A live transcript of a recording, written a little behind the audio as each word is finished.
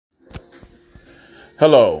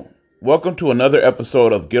Hello, welcome to another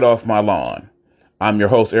episode of Get Off My Lawn. I'm your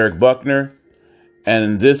host, Eric Buckner,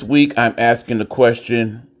 and this week I'm asking the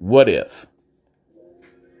question, what if?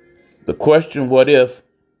 The question, what if,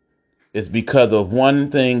 is because of one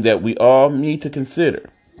thing that we all need to consider.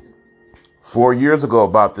 4 years ago,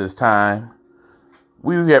 about this time,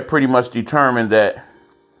 we had pretty much determined that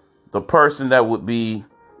the person that would be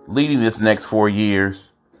leading this next 4 years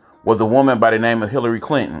was a woman by the name of Hillary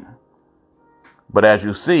Clinton. But as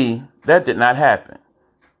you see, that did not happen.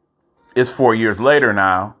 It's 4 years later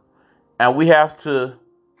now, and we have to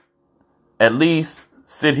at least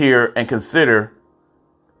sit here and consider,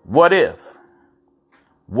 what if?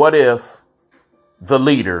 What if the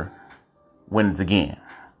leader wins again?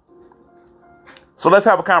 So let's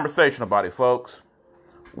have a conversation about it, folks.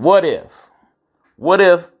 What if? What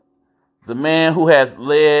if the man who has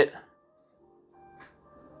led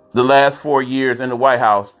the last 4 years in the White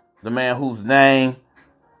House, the man whose name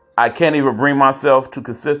I can't even bring myself to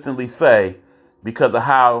consistently say because of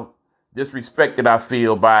how disrespected I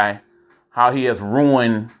feel by how he has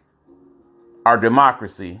ruined our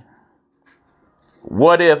democracy.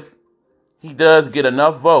 What if he does get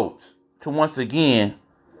enough votes to once again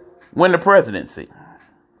win the presidency?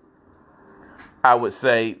 I would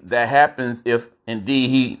say that happens if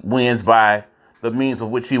indeed he wins by the means of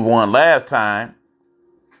which he won last time,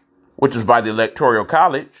 which is by the Electoral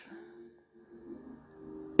College.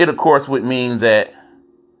 It, of course, would mean that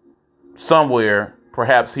somewhere,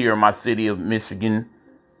 perhaps here in my city of Michigan,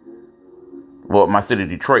 well, my city of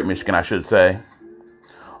Detroit, Michigan, I should say,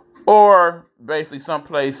 or basically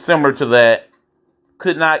someplace similar to that,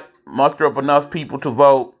 could not muster up enough people to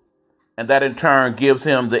vote, and that in turn gives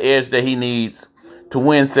him the edge that he needs to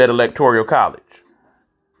win said Electoral College.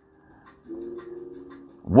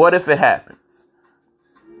 What if it happens?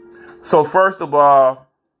 So first of all,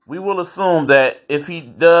 we will assume that if he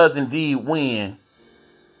does indeed win,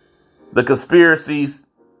 the conspiracies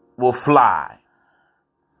will fly.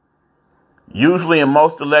 Usually in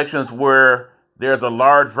most elections where there's a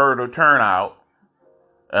large voter turnout,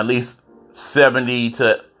 at least 70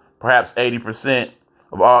 to perhaps 80%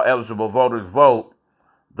 of all eligible voters vote,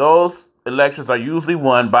 those elections are usually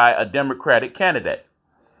won by a Democratic candidate,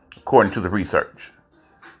 according to the research.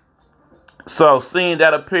 So seeing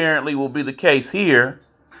that apparently will be the case here,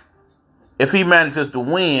 if he manages to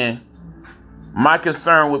win, my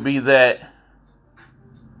concern would be that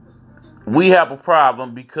we have a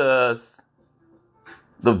problem because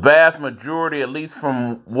the vast majority, at least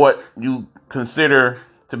from what you consider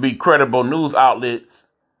to be credible news outlets,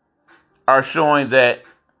 are showing that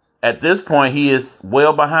at this point he is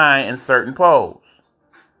well behind in certain polls.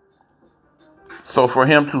 So for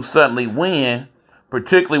him to suddenly win,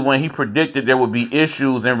 particularly when he predicted there would be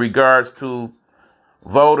issues in regards to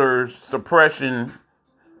voters suppression,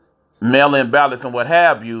 mail-in ballots and what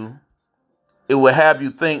have you, it would have you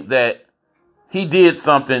think that he did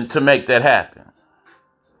something to make that happen.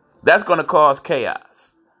 That's going to cause chaos.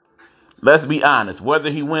 Let's be honest. Whether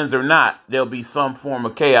he wins or not, there'll be some form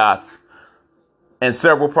of chaos in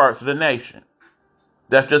several parts of the nation.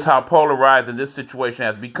 That's just how polarizing this situation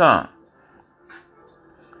has become.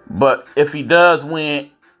 But if he does win,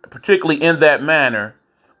 particularly in that manner,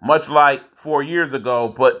 much like 4 years ago,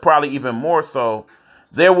 but probably even more so,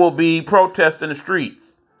 there will be protests in the streets.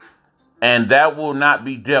 And that will not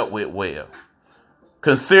be dealt with well.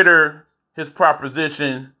 Consider his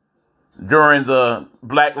proposition during the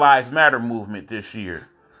Black Lives Matter movement this year,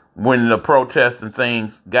 when the protests and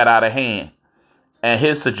things got out of hand. And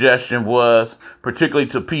his suggestion was, particularly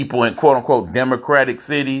to people in quote unquote democratic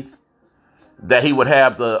cities, that he would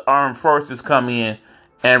have the armed forces come in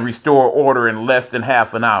and restore order in less than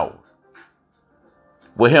half an hour.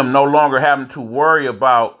 With him no longer having to worry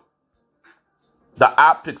about the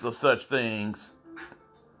optics of such things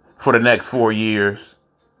for the next 4 years,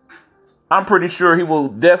 I'm pretty sure he will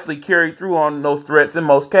definitely carry through on those threats in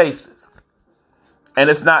most cases. And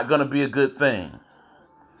it's not going to be a good thing.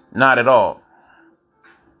 Not at all.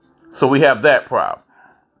 So we have that problem.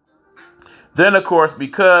 Then, of course,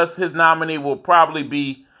 because his nominee will probably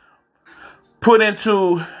be put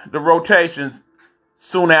into the rotations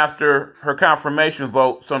soon after her confirmation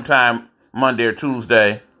vote sometime Monday or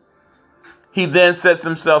Tuesday, he then sets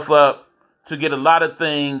himself up to get a lot of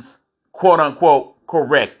things, quote unquote,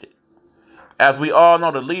 corrected. As we all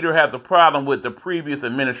know, the leader has a problem with the previous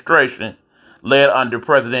administration led under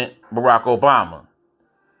President Barack Obama.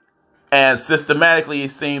 And systematically,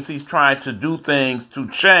 it seems he's trying to do things to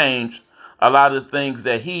change a lot of the things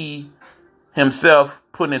that he himself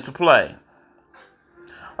put into play.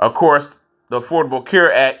 Of course, the Affordable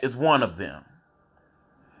Care Act is one of them.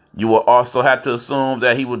 You will also have to assume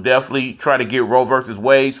that he will definitely try to get Roe versus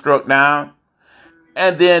Wade struck down,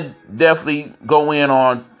 and then definitely go in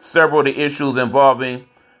on several of the issues involving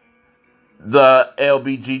the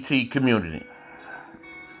LGBT community.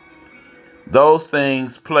 Those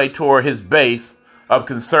things play toward his base of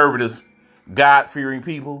conservative, God-fearing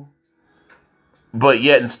people, but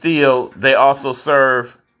yet and still, they also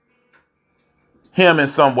serve him in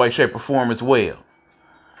some way, shape, or form as well.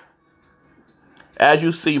 As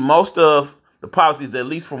you see, most of the policies, at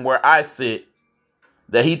least from where I sit,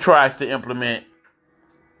 that he tries to implement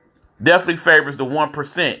definitely favors the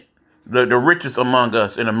 1%, the richest among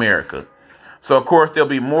us in America. So, of course, there'll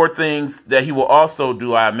be more things that he will also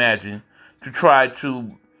do, I imagine, to try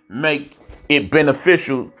to make it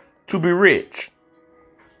beneficial to be rich.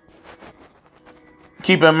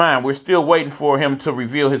 Keep in mind, we're still waiting for him to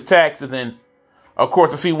reveal his taxes, and, of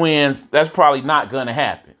course, if he wins, that's probably not going to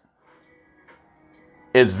happen.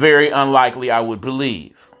 It's very unlikely, I would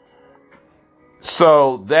believe.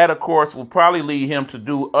 So that, of course, will probably lead him to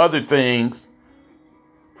do other things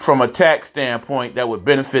from a tax standpoint that would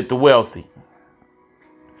benefit the wealthy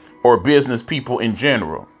or business people in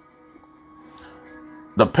general.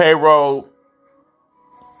 The payroll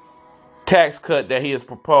tax cut that he has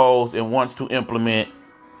proposed and wants to implement,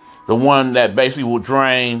 the one that basically will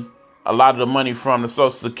drain a lot of the money from the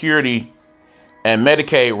Social Security and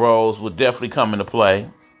Medicaid rolls, will definitely come into play.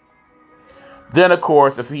 Then, of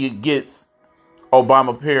course, if he gets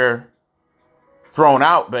Obamacare thrown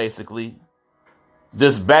out, basically,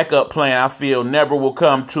 this backup plan, I feel, never will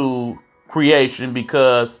come to creation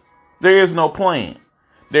because there is no plan.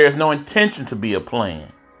 There is no intention to be a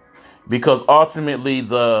plan. Because ultimately,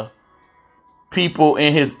 the people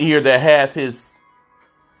in his ear that has his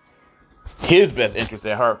best interest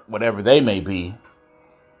at heart, whatever they may be,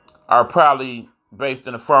 are probably based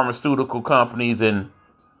in the pharmaceutical companies and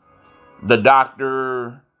the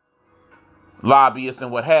doctor, lobbyists,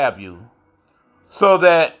 and what have you. So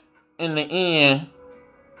that in the end,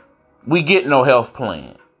 we get no health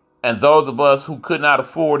plan. And those of us who could not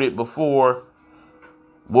afford it before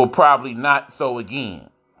will probably not so again.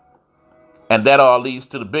 And that all leads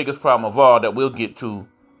to the biggest problem of all that we'll get to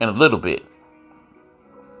in a little bit.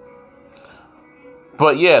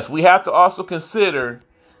 But yes, we have to also consider,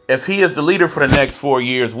 if he is the leader for the next 4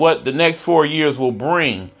 years, what the next 4 years will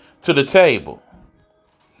bring to the table.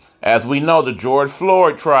 As we know, the George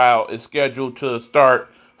Floyd trial is scheduled to start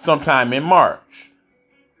sometime in March.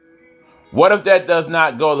 What if that does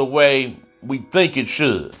not go the way we think it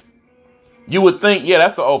should? You would think, yeah,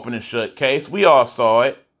 that's an open and shut case. We all saw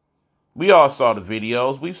it. We all saw the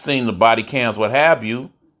videos. We've seen the body cams, what have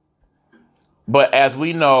you. But as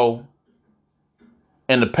we know,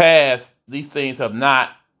 in the past, these things have not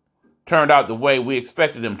turned out the way we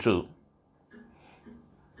expected them to.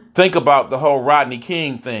 Think about the whole Rodney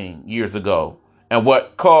King thing years ago and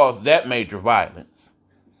what caused that major violence.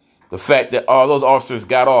 The fact that all those officers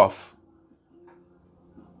got off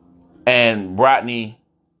and Rodney,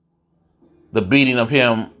 the beating of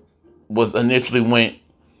him was initially went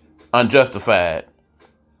unjustified.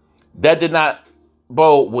 That did not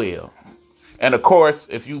bode well. And of course,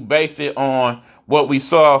 if you base it on what we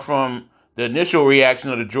saw from the initial reaction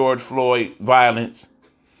of the George Floyd violence,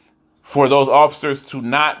 for those officers to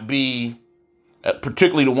not be,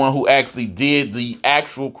 particularly the one who actually did the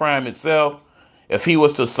actual crime itself, if he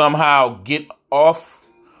was to somehow get off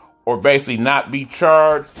or basically not be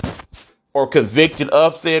charged or convicted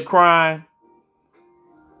of said crime,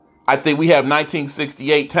 I think we have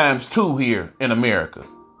 1968 times 2 here in America,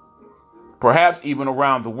 perhaps even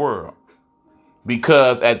around the world.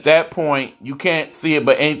 Because at that point, you can't see it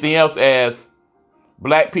but anything else as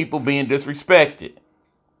black people being disrespected,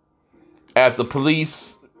 as the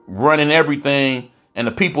police running everything and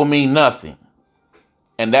the people mean nothing.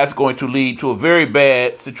 And that's going to lead to a very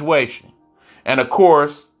bad situation. And of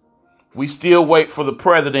course, we still wait for the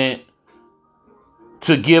president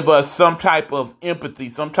to give us some type of empathy,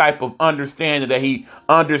 some type of understanding that he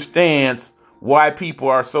understands why people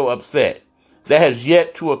are so upset. That has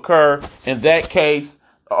yet to occur in that case,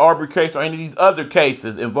 the Arbery case, or any of these other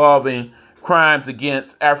cases involving crimes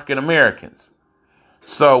against African Americans.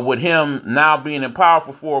 So with him now being in power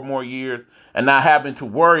for 4 more years and not having to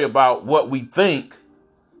worry about what we think,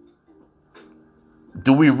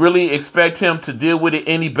 do we really expect him to deal with it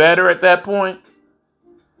any better at that point?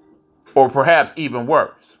 Or perhaps even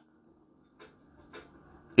worse?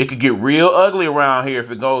 It could get real ugly around here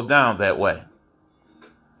if it goes down that way.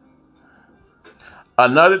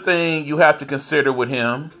 Another thing you have to consider with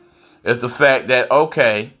him is the fact that,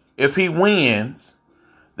 if he wins,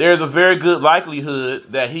 there's a very good likelihood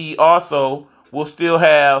that he also will still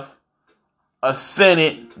have a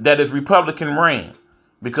Senate that is Republican ran,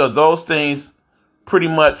 because those things pretty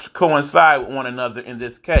much coincide with one another in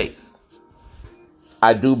this case.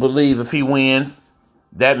 I do believe if he wins,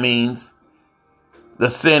 that means the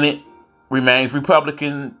Senate remains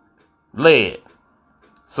Republican led.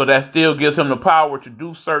 So that still gives him the power to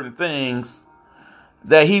do certain things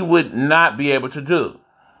that he would not be able to do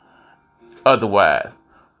otherwise.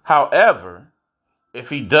 However, if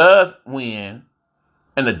he does win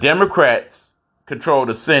and the Democrats control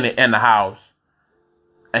the Senate and the House,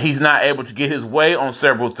 and he's not able to get his way on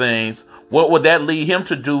several things, what would that lead him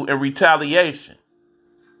to do in retaliation?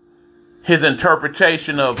 His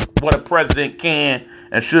interpretation of what a president can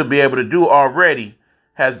and should be able to do already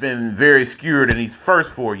has been very skewed in these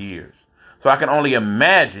first 4 years. So I can only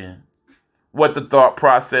imagine what the thought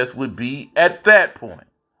process would be at that point.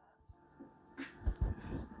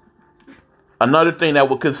 Another thing that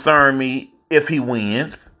would concern me if he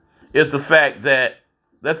wins is the fact that,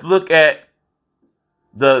 let's look at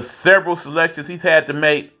the several selections he's had to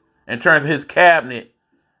make in terms of his cabinet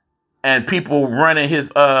and people running his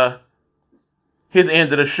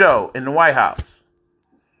end of the show in the White House.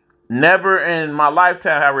 Never in my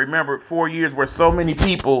lifetime have I remembered 4 years where so many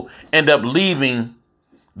people end up leaving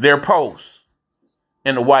their posts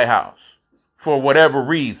in the White House for whatever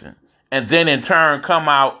reason, and then in turn come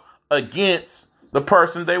out against the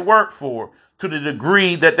person they work for to the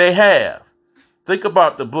degree that they have. Think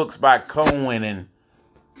about the books by Cohen and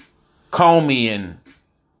Comey and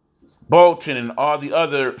Bolton and all the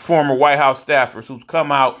other former White House staffers who've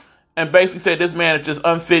come out and basically said this man is just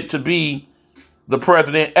unfit to be the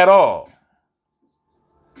president at all.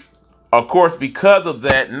 Of course, because of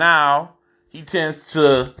that, now he tends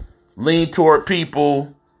to lean toward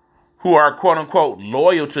people who are quote unquote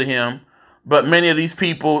loyal to him, but many of these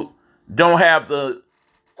people don't have the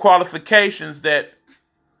qualifications that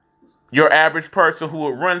your average person who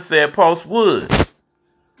would run said post would.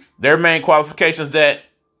 Their main qualifications that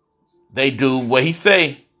they do what he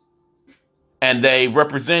say and they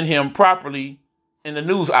represent him properly in the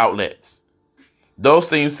news outlets. Those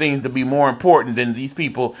things seem to be more important than these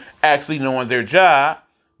people actually knowing their job,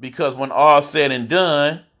 because when all's said and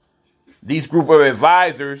done, these group of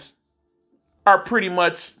advisors are pretty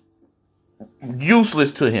much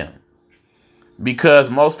useless to him,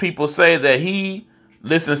 because most people say that he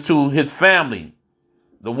listens to his family,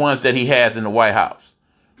 the ones that he has in the White House,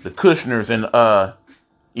 the Kushners and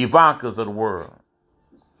Ivankas of the world,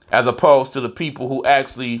 as opposed to the people who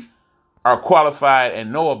actually are qualified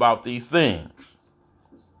and know about these things.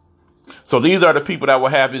 So these are the people that will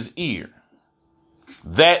have his ear.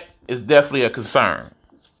 That is definitely a concern.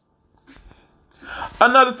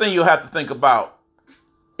 Another thing you'll have to think about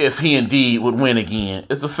if he indeed would win again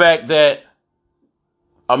is the fact that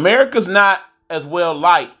America's not as well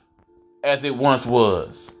liked as it once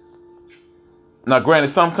was. Now,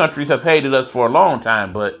 granted, some countries have hated us for a long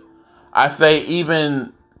time, but I say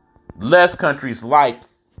even less countries like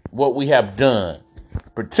what we have done,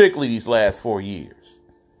 particularly these last 4 years.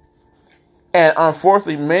 And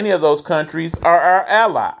unfortunately, many of those countries are our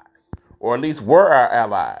allies, or at least were our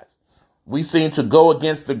allies. We seem to go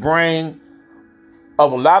against the grain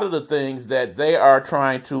of a lot of the things that they are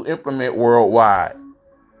trying to implement worldwide.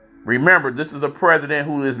 Remember, this is a president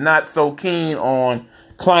who is not so keen on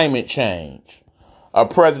climate change. A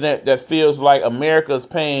president that feels like America is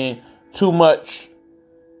paying too much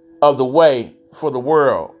of the way for the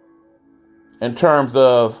world in terms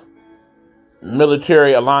of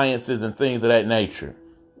military alliances and things of that nature.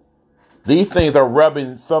 These things are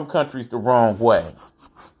rubbing some countries the wrong way.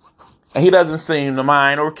 And he doesn't seem to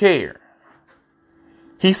mind or care.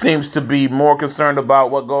 He seems to be more concerned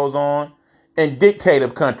about what goes on in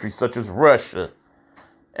dictative countries such as Russia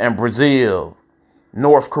and Brazil,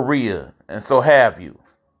 North Korea, and so have you.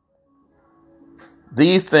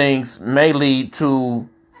 These things may lead to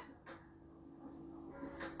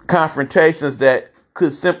confrontations that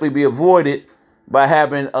could simply be avoided by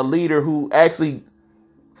having a leader who actually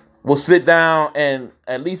will sit down and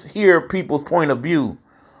at least hear people's point of view,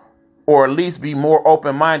 or at least be more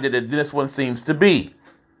open-minded than this one seems to be.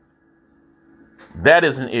 That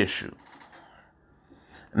is an issue.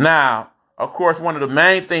 Now, of course, one of the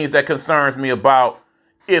main things that concerns me about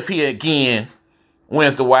if he again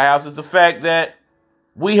wins the White House is the fact that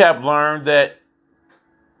we have learned that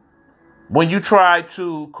when you try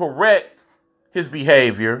to correct his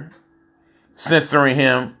behavior, censoring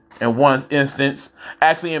him in one instance,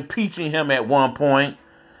 actually impeaching him at one point,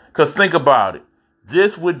 because think about it,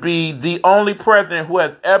 this would be the only president who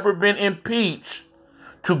has ever been impeached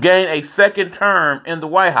to gain a second term in the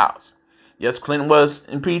White House. Yes, Clinton was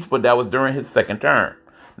impeached, but that was during his second term,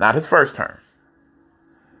 not his first term.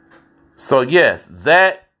 So yes,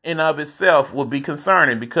 that in of itself would be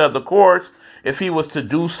concerning because, of course, if he was to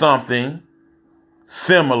do something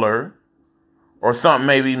similar or something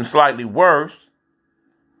maybe even slightly worse,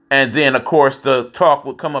 and then, of course, the talk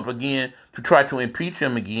would come up again to try to impeach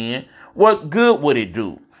him again, what good would it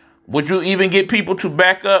do? Would you even get people to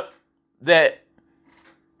back up that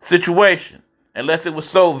situation? Unless it was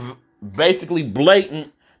so basically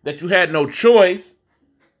blatant that you had no choice,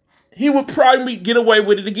 he would probably get away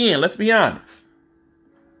with it again. Let's be honest.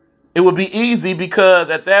 It would be easy because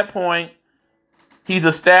at that point, he's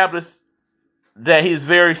established that he's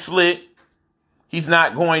very slick. He's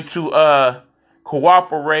not going to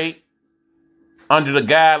cooperate under the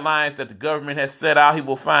guidelines that the government has set out. He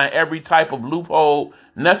will find every type of loophole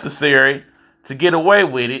necessary to get away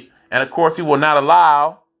with it. And of course, he will not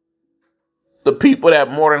allow the people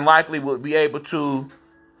that more than likely would be able to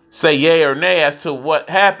say yay or nay as to what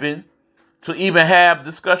happened to even have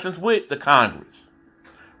discussions with the Congress,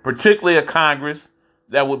 particularly a Congress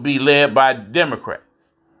that would be led by Democrats.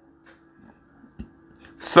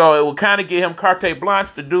 So it would kind of give him carte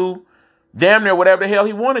blanche to do damn near whatever the hell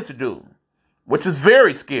he wanted to do, which is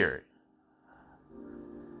very scary.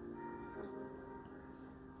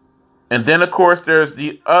 And then, of course, there's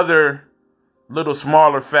the other little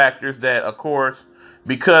smaller factors that, of course,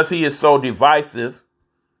 because he is so divisive,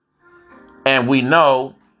 and we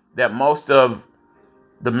know that most of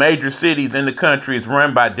the major cities in the country is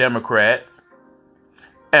run by Democrats,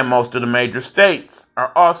 and most of the major states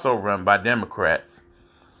are also run by Democrats.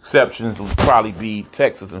 Exceptions would probably be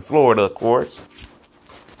Texas and Florida, of course.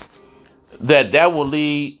 That will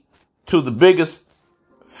lead to the biggest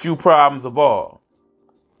few problems of all.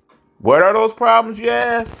 What are those problems, you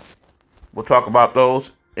ask? We'll talk about those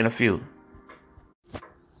in a few.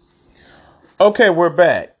 Okay, we're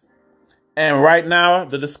back. And right now,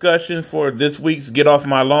 the discussion for this week's Get Off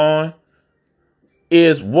My Lawn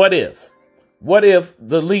is what if? What if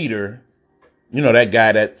the leader, that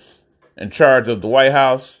guy that's in charge of the White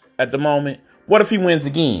House at the moment, what if he wins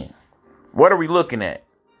again? What are we looking at?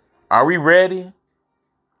 Are we ready?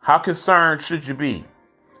 How concerned should you be?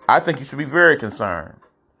 I think you should be very concerned.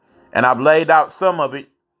 And I've laid out some of it,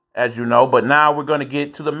 as you know, but now we're going to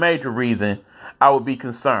get to the major reason I would be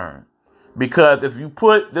concerned. Because if you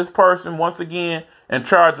put this person once again in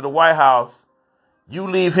charge of the White House, you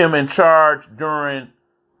leave him in charge during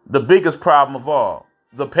the biggest problem of all,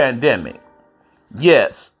 the pandemic.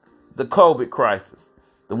 Yes, the COVID crisis.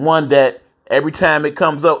 The one that every time it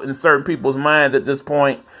comes up in certain people's minds at this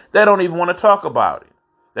point, they don't even want to talk about it.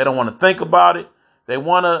 They don't want to think about it. They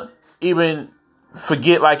want to even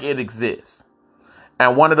forget like it exists.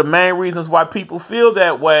 And one of the main reasons why people feel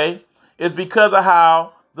that way is because of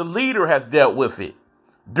how the leader has dealt with it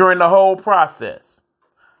during the whole process.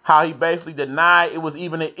 How he basically denied it was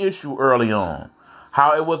even an issue early on.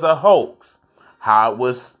 How it was a hoax. How it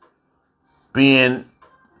was being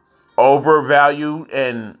overvalued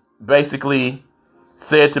and basically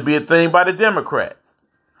said to be a thing by the Democrats.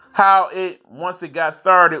 How it, once it got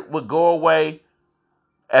started, would go away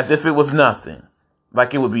as if it was nothing.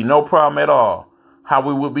 Like it would be no problem at all. How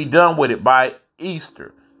we would be done with it by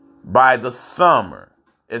Easter, by the summer,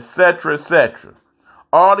 etc., etc.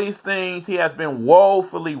 All these things he has been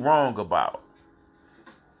woefully wrong about.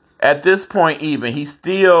 At this point even, he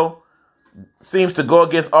still seems to go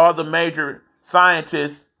against all the major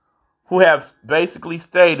scientists who have basically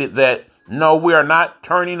stated that, no, we are not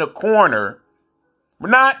turning a corner. We're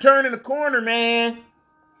not turning a corner, man.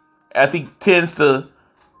 As he tends to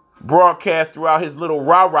broadcast throughout his little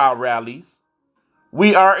rah-rah rallies.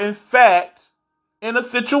 We are, in fact, in a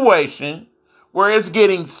situation where it's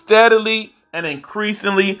getting steadily and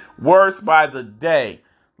increasingly worse by the day.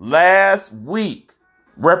 Last week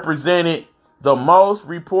represented the most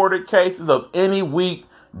reported cases of any week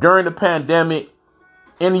during the pandemic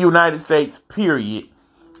in the United States, period.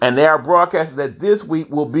 And they are broadcasting that this week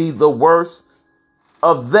will be the worst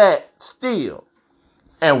of that still.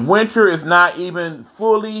 And winter is not even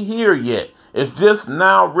fully here yet. It's just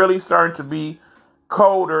now really starting to be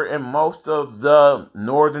colder in most of the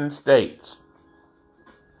northern states.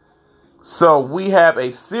 So we have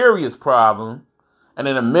a serious problem. And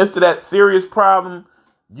in the midst of that serious problem,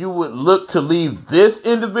 you would look to leave this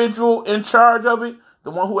individual in charge of it,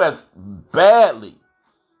 the one who has badly,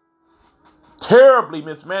 terribly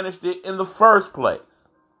mismanaged it in the first place.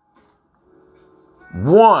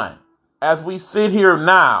 One, as we sit here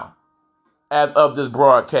now, as of this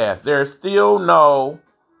broadcast, there's still no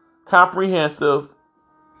comprehensive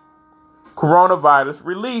coronavirus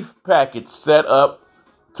relief package set up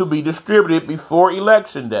to be distributed before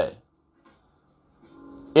Election Day.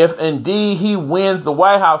 If indeed he wins the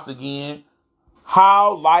White House again,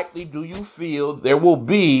 how likely do you feel there will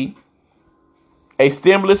be a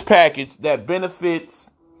stimulus package that benefits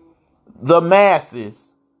the masses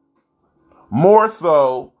more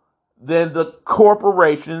so than the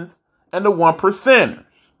corporations and the one percenters?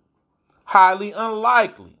 Highly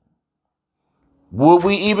unlikely. Will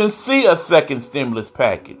we even see a second stimulus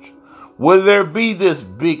package? Will there be this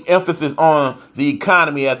big emphasis on the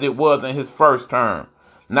economy as it was in his first term,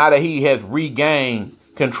 now that he has regained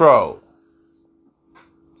control?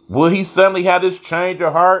 Will he suddenly have this change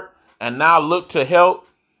of heart and now look to help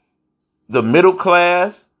the middle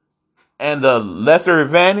class and the lesser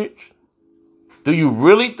advantaged? Do you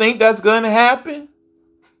really think that's going to happen?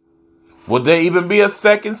 Will there even be a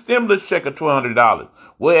second stimulus check of $200?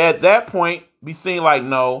 Will at that point be seen like,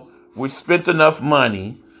 no, we spent enough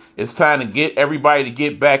money. It's time to get everybody to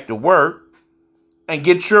get back to work and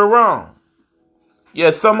get your own.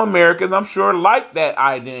 Yes, some Americans, I'm sure, like that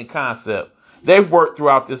idea and concept. They've worked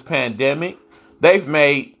throughout this pandemic. They've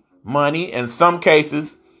made money in some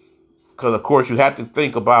cases, because, of course, you have to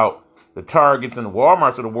think about the Targets and the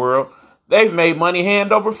Walmarts of the world. They've made money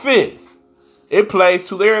hand over fist. It plays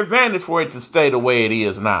to their advantage for it to stay the way it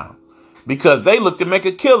is now, because they look to make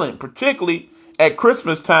a killing, particularly at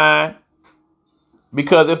Christmas time,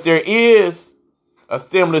 because if there is a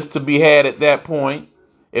stimulus to be had at that point,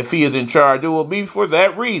 if he is in charge, it will be for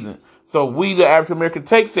that reason. So we, the average American,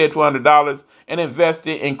 take said $200 and invest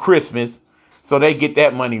it in Christmas so they get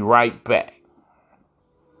that money right back.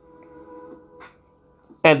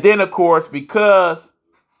 And then, of course, because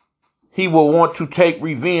he will want to take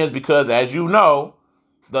revenge, because, as you know,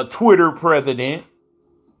 the Twitter president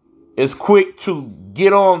is quick to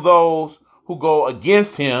get on those who go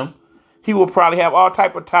against him. He will probably have all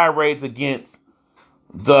type of tirades against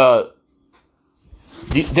the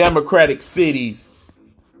Democratic cities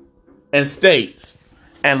and states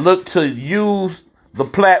and look to use the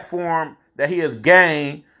platform that he has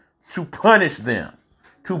gained to punish them,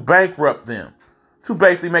 to bankrupt them, to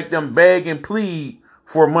basically make them beg and plead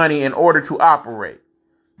for money in order to operate.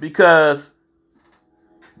 Because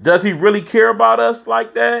does he really care about us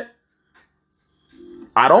like that?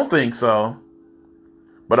 I don't think so.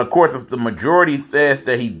 But of course, if the majority says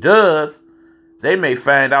that he does, they may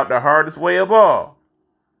find out the hardest way of all.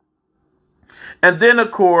 And then,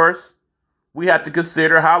 of course, we have to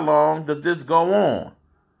consider how long does this go on.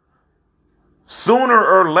 Sooner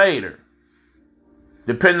or later,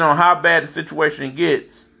 depending on how bad the situation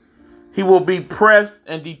gets, he will be pressed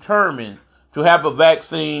and determined to have a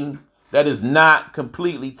vaccine that is not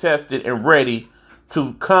completely tested and ready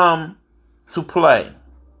to come to play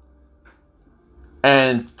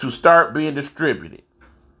and to start being distributed.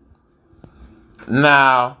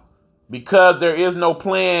 Now, because there is no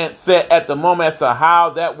plan set at the moment as to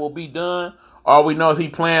how that will be done, all we know is he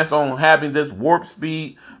plans on having this warp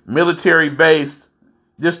speed military-based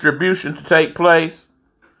distribution to take place.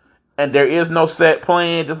 And there is no set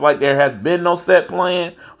plan, just like there has been no set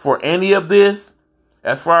plan for any of this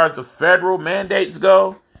as far as the federal mandates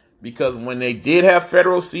go. Because when they did have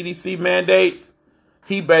federal CDC mandates,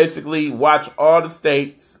 he basically watched all the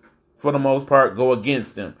states, for the most part, go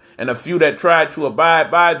against them. And a few that tried to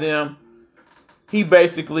abide by them, he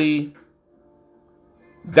basically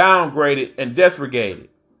downgraded and disregarded.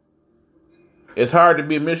 It's hard to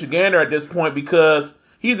be a Michigander at this point because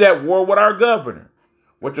he's at war with our governor,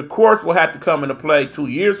 which of course will have to come into play 2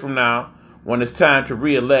 years from now when it's time to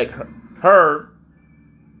reelect her.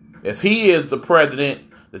 If he is the president,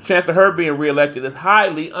 the chance of her being reelected is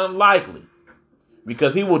highly unlikely,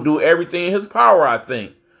 because he will do everything in his power, I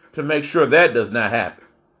think, to make sure that does not happen,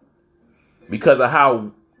 because of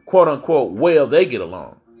how, quote unquote, well they get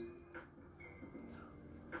along.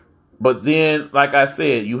 But then, like I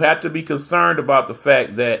said, you have to be concerned about the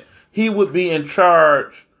fact that he would be in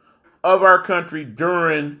charge of our country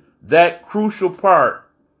during that crucial part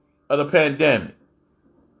of the pandemic.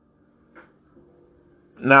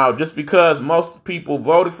 Now, just because most people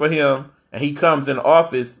voted for him and he comes in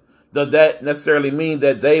office, does that necessarily mean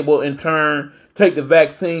that they will in turn take the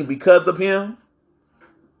vaccine because of him?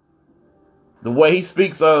 The way he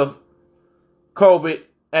speaks of COVID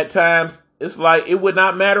at times, it's like it would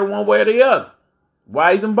not matter one way or the other.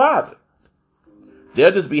 Why even bother?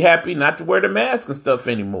 They'll just be happy not to wear the mask and stuff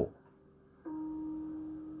anymore.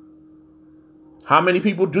 How many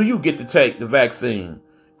people do you get to take the vaccine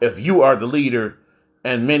if you are the leader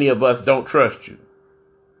and many of us don't trust you?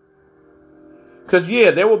 Because, yeah,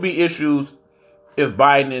 there will be issues if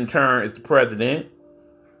Biden in turn is the president.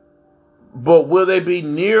 But will they be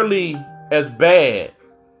nearly as bad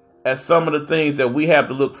as some of the things that we have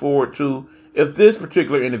to look forward to if this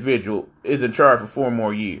particular individual is in charge for 4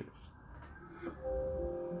 more years.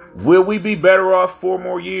 Will we be better off 4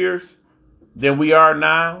 more years than we are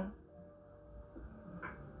now?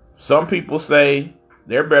 Some people say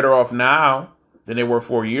they're better off now than they were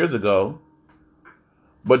 4 years ago.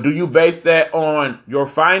 But do you base that on your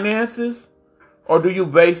finances, or do you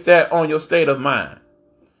base that on your state of mind?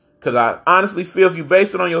 Because I honestly feel if you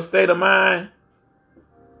base it on your state of mind,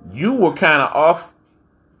 you were kind of off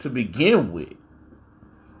to begin with.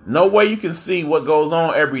 No way you can see what goes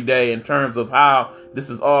on every day in terms of how this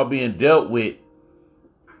is all being dealt with,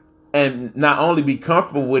 and not only be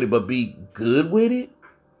comfortable with it, but be good with it.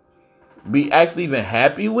 Be actually even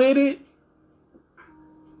happy with it.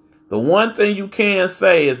 The one thing you can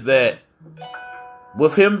say is that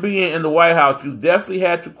with him being in the White House, you definitely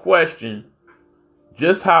had to question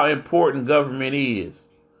just how important government is,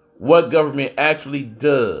 what government actually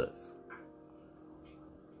does.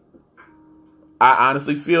 I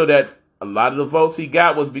honestly feel that a lot of the votes he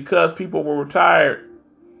got was because people were tired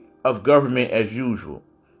of government as usual.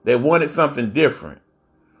 They wanted something different.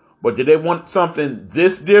 But did they want something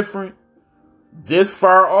this different, this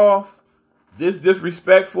far off, this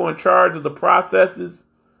disrespectful, in charge of the processes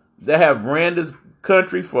that have ran this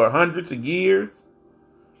country for hundreds of years?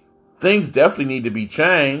 Things definitely need to be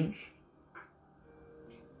changed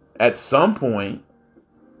at some point.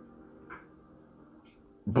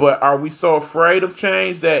 But are we so afraid of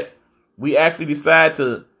change that we actually decide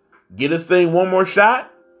to get this thing one more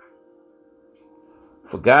shot?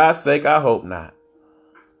 For God's sake, I hope not.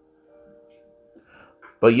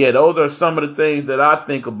 But yeah, those are some of the things that I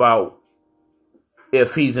think about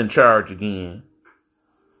if he's in charge again.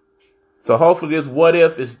 So hopefully this what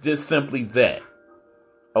if is just simply that.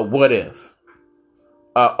 A what if.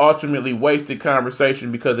 Ultimately wasted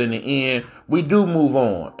conversation, because in the end, we do move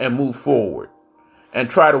on and move forward and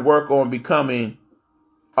try to work on becoming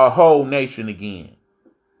a whole nation again.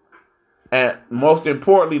 And most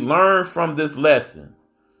importantly, learn from this lesson.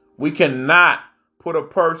 We cannot put a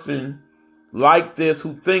person like this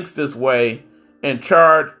who thinks this way in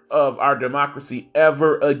charge of our democracy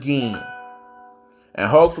ever again. And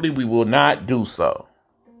hopefully we will not do so.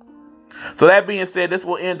 So that being said, this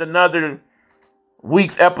will end another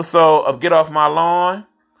week's episode of Get Off My Lawn.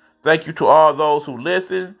 Thank you to all those who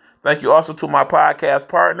listen. Thank you also to my podcast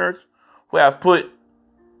partners who have put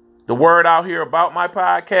the word out here about my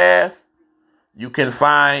podcast. You can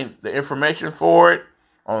find the information for it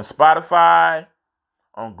on Spotify,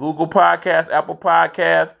 on Google Podcasts, Apple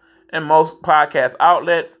Podcasts, and most podcast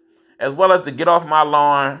outlets, as well as the Get Off My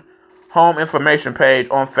Lawn home information page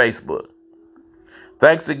on Facebook.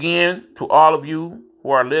 Thanks again to all of you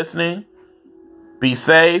who are listening. Be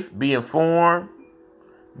safe, be informed,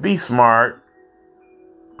 be smart.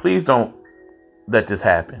 Please don't let this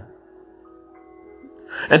happen.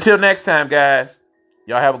 Until next time, guys,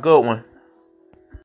 y'all have a good one.